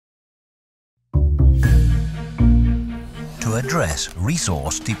address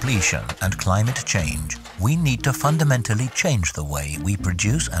resource depletion and climate change, we need to fundamentally change the way we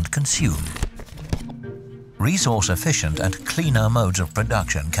produce and consume. Resource-efficient and cleaner modes of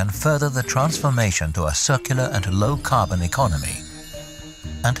production can further the transformation to a circular and low-carbon economy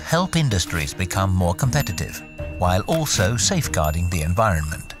and help industries become more competitive, while also safeguarding the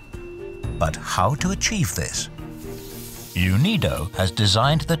environment. But how to achieve this? UNIDO has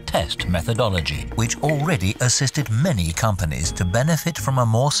designed the test methodology, which already assisted many companies to benefit from a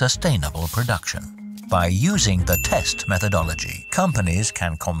more sustainable production. By using the test methodology, companies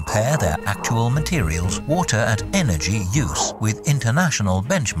can compare their actual materials, water and energy use with international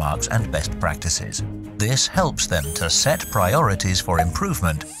benchmarks and best practices. This helps them to set priorities for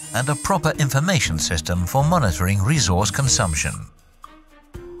improvement and a proper information system for monitoring resource consumption.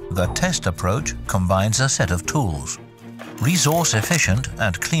 The test approach combines a set of tools: resource-efficient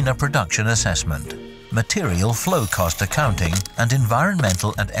and cleaner production assessment, material flow cost accounting, and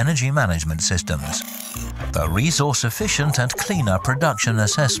environmental and energy management systems. The resource-efficient and cleaner production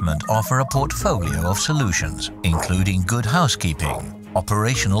assessment offer a portfolio of solutions, including good housekeeping,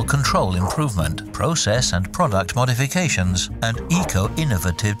 operational control improvement, process and product modifications, and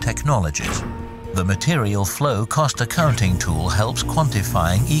eco-innovative technologies. The material flow cost accounting tool helps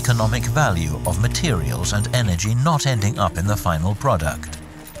quantifying economic value of materials and energy not ending up in the final product.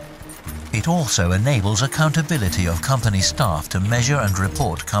 It also enables accountability of company staff to measure and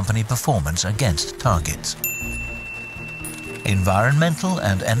report company performance against targets. Environmental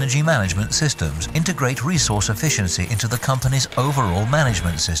and energy management systems integrate resource efficiency into the company's overall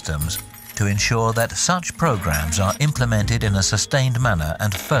management systems to ensure that such programs are implemented in a sustained manner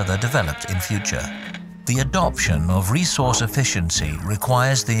and further developed in future. The adoption of resource efficiency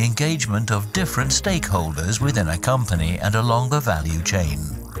requires the engagement of different stakeholders within a company and along the value chain.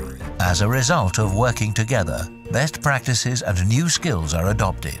 As a result of working together, best practices and new skills are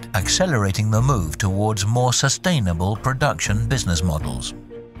adopted, accelerating the move towards more sustainable production business models.